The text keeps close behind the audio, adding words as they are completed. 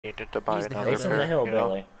Needed to buy He's the another hillbilly. Mason the pair, you know?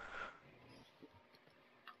 hillbilly.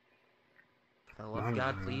 For the love of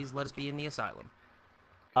God, please let us be in the asylum.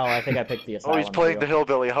 Oh, I think I picked the Oh, he's asylum playing too. the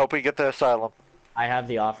hillbilly. I hope we get the asylum. I have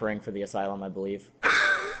the offering for the asylum, I believe.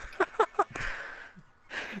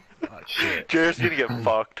 Oh, shit. Jared's gonna get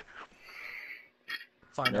fucked.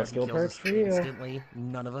 Find No out he skill kills perks us for you. instantly.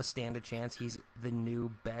 None of us stand a chance. He's the new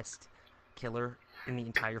best killer in the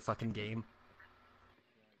entire fucking game.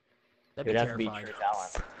 That'd It be would have to be terrifying. true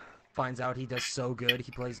talent. Finds out he does so good.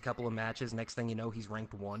 He plays a couple of matches. Next thing you know, he's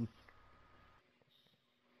ranked 1.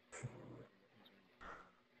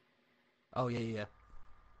 Oh, yeah.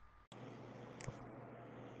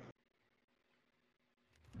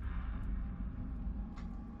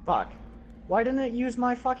 Fuck. Why didn't it use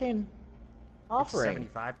my fucking offering?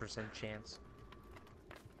 It's 75% chance.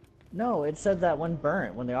 No, it said that when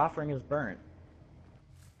the offering is burnt.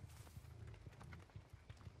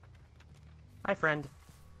 Hi, friend.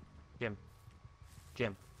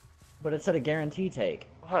 Jim. But it said a guarantee take.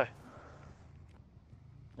 Why?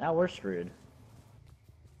 Now we're screwed.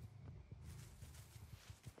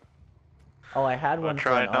 Oh, I had one for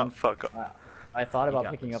Try an not fuck up. I thought about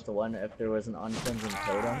got picking this. up the one if there was an uncleansing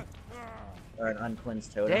totem. Or an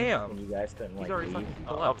uncleansed totem. Damn! And you guys couldn't, He's like, already leave. fucking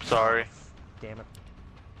people I'm up. sorry. Damn it.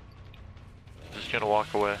 Just gonna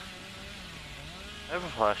walk away. I have a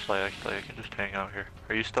flashlight, actually. I can just hang out here.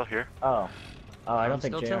 Are you still here? Oh. Oh, I I'm don't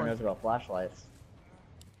think still JR chilling. knows about flashlights.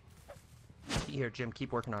 Here, Jim,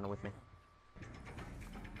 keep working on it with me.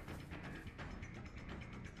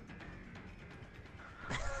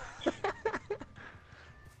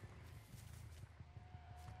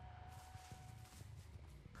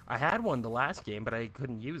 I had one the last game, but I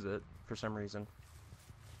couldn't use it for some reason.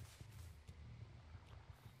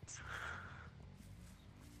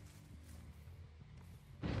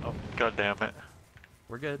 Oh, god damn it.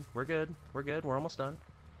 We're good. We're almost done.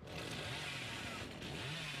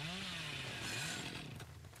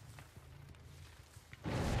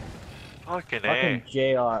 Fucking Fucking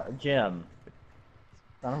A. Jim.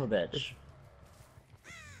 Son of a bitch.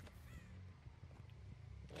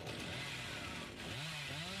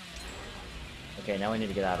 Okay, now we need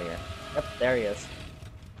to get out of here. Yep, there he is.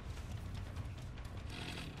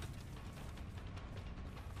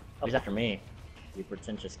 Oh, he's after me. You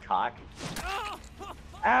pretentious cock.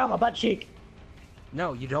 Ow, my butt cheek!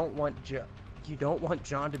 No, you don't want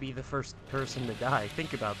John to be the first person to die.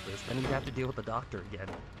 Think about this. Then you'd have to deal with the doctor again.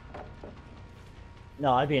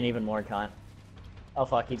 No, I'd be an even more cunt. Oh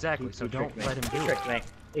fuck, he Exactly, so don't tricked me. let him He do it. tricked me.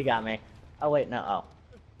 He got me. Oh wait, no,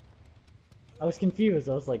 oh. I was confused.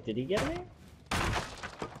 I was like, did he get me?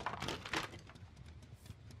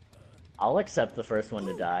 I'll accept the first one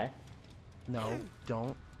to die. No,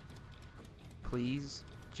 don't. Please,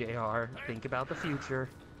 JR, think about the future.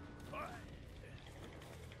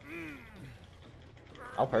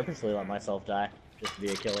 I'll purposely let myself die, just to be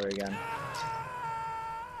a killer again.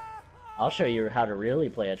 I'll show you how to really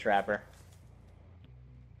play a trapper.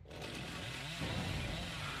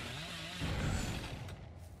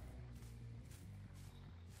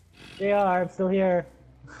 JR, I'm still here.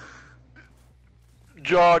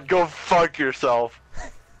 John, go fuck yourself.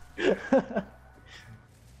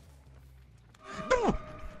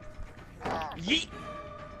 Yeet!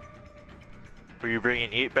 Were you bringing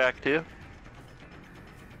Yeet back too?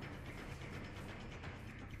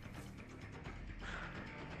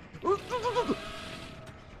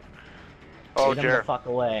 Oh, Get him the Jared. fuck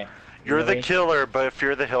away. You're the Really? killer, but if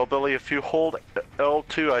you're the hillbilly, if you hold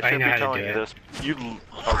L2, I should know be how to telling do you it. this. You.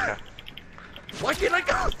 Okay. Why can't I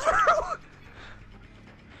go through?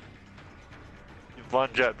 You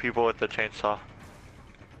lunge at people with the chainsaw.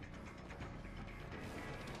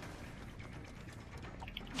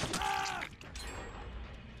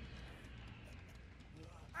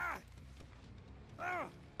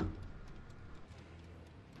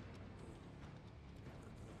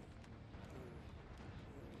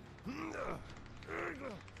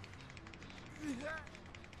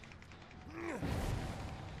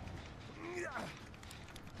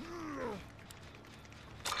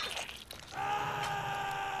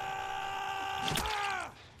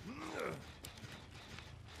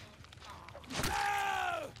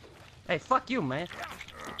 Hey, fuck you, man.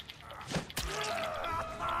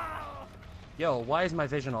 Yo, why is my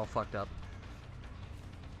vision all fucked up?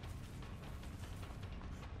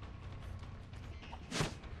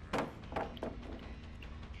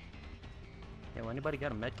 Yo, anybody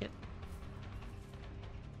got a medkit?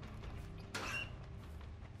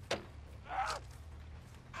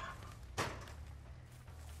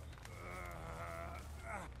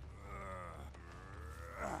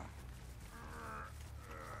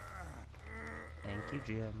 Thank Thank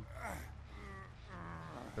you, Jim.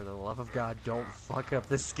 For the love of God, don't fuck up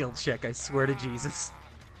this skill check, I swear to Jesus.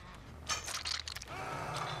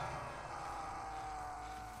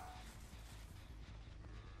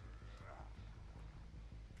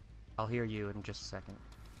 I'll hear you in just a second.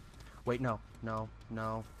 Wait, no. No,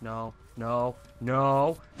 no, no, no,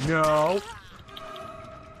 no, no!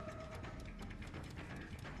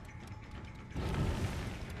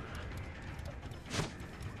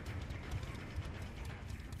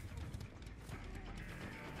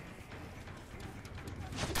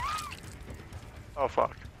 Oh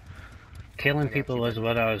fuck. Killing people was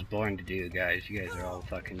what I was born to do, guys. You guys are all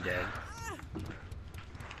fucking dead.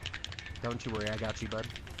 Don't you worry, I got you, bud.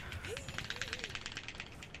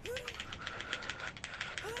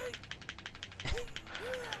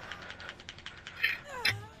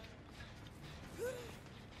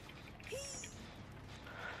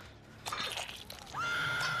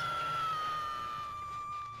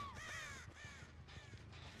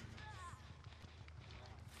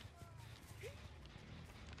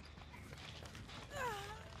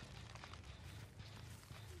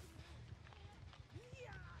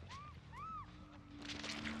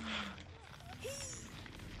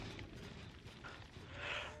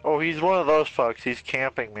 Oh, he's one of those fucks. He's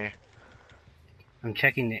camping me. I'm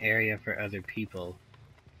checking the area for other people.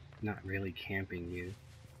 Not really camping you.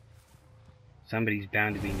 Somebody's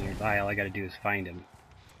bound to be nearby. All I gotta do is find him.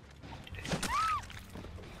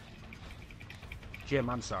 Jim,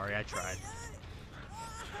 I'm sorry, I tried.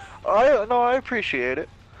 I appreciate it.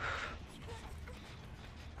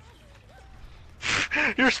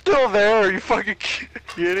 You're still there? Are you fucking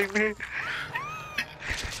kidding me?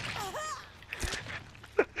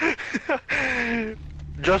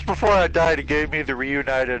 Just before I died, he gave me the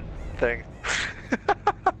reunited thing.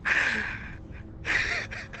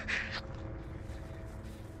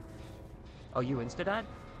 Oh, you insta-died?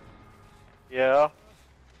 Yeah.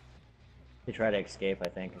 He tried to escape, I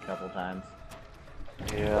think, a couple times.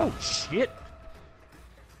 Yeah. Oh, shit!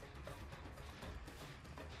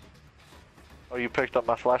 Oh, you picked up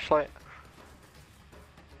my flashlight?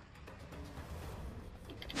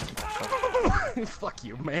 Fuck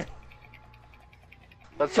you, man.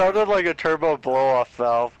 That sounded like a turbo blow-off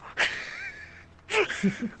valve.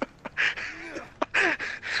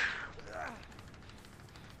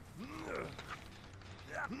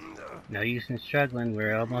 No use in struggling.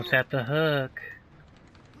 We're almost at the hook.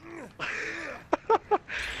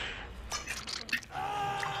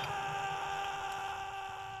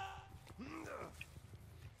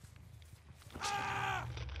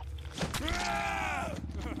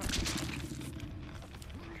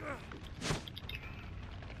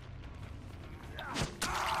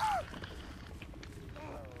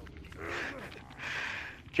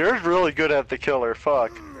 Jared's really good at the killer,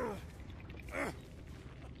 fuck.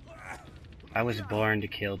 I was born to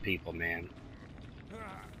kill people, man.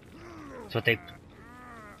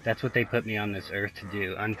 That's what they put me on this earth to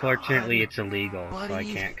do. Unfortunately, it's illegal, so I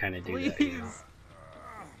can't kind of do that, you know?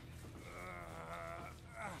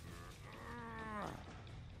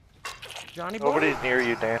 Johnny boy? Nobody's near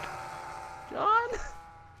you, Dan. John?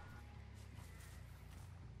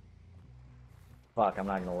 Fuck, I'm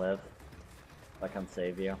not gonna live. If I come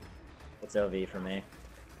save you. It's OV for me.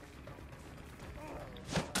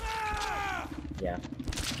 Yeah.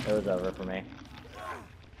 It was over for me.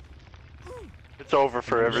 It's over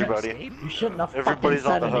for everybody. You shouldn't have Everybody's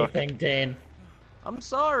fucking on said the hook. anything, Dane. I'm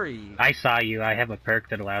sorry. I saw you. I have a perk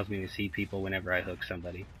that allows me to see people whenever I hook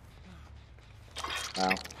somebody.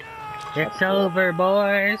 Oh. It's over,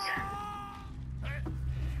 boys!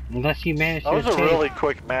 Unless you manage to That was a escape. really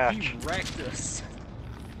quick match. You wrecked us.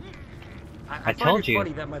 I I find told it you.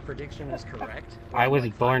 funny that my prediction was correct. I was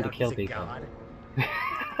Like, born find to out kill he's a people.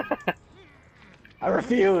 god. I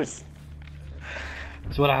refuse!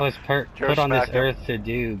 It's what I was put on this smack him. earth to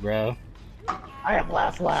do, bro. I have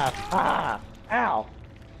last laugh! Ah! Ow!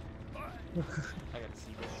 I gotta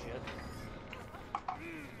see this shit.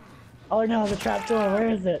 Oh no, the trapdoor, where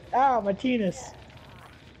is it? Ow, my penis!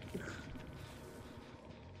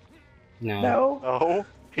 No. No! No,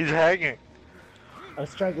 he's hanging. I was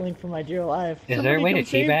struggling for my dear life. Is there a way to come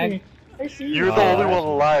save teabag? me. I see you. You're the Oh, only I one see.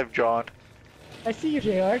 alive, John. I see you,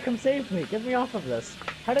 JR. Come save me. Get me off of this.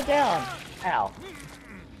 Cut it down. Ow.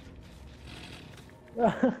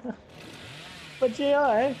 But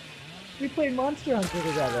JR, we played Monster Hunter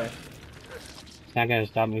together. It's not gonna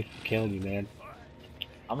stop me from killing you, man.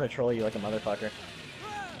 I'm gonna troll you like a motherfucker.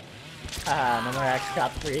 Ah, no more axe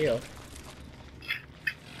cops for you.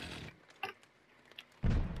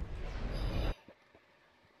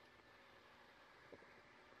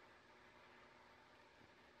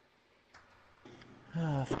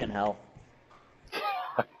 fucking hell.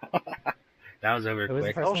 That was over Who was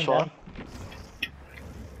the quick. first Oh, one Sean. down?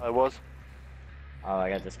 I was. Oh, I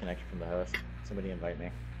got disconnected from the host. Somebody invite me.